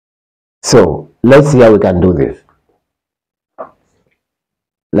So let's see how we can do this.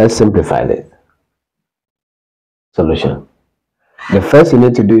 Let's simplify this. Solution. The first you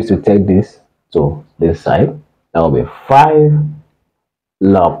need to do is to take this to this side. That will be 5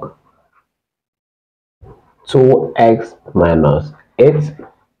 log 2x minus 8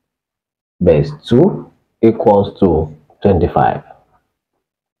 base 2 equals to 25.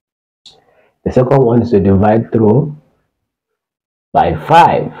 The second one is to divide through by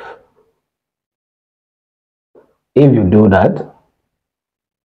 5. If you do that,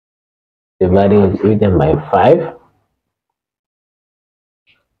 dividing it by 5,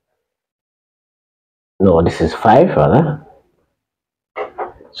 no, this is 5 rather,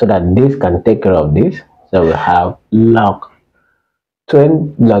 so that this can take care of this. So we have log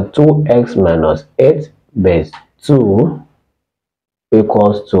 2x minus 8 base 2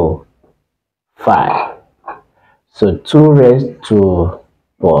 equals to 5. So 2 raised to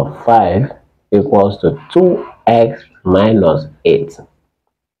 5 equals to 2x minus 8.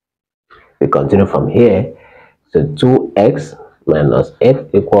 We continue from here. So 2x minus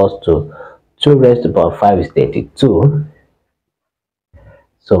 8 equals to 2 raised to power 5 is 32.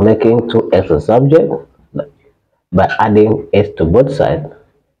 So making 2x a subject by adding 8 to both sides.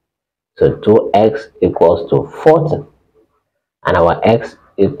 So 2x equals to 40. And our x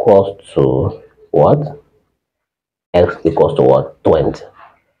equals to what? X equals to what? 20.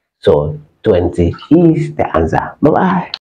 So 20 is the answer. Bye-bye.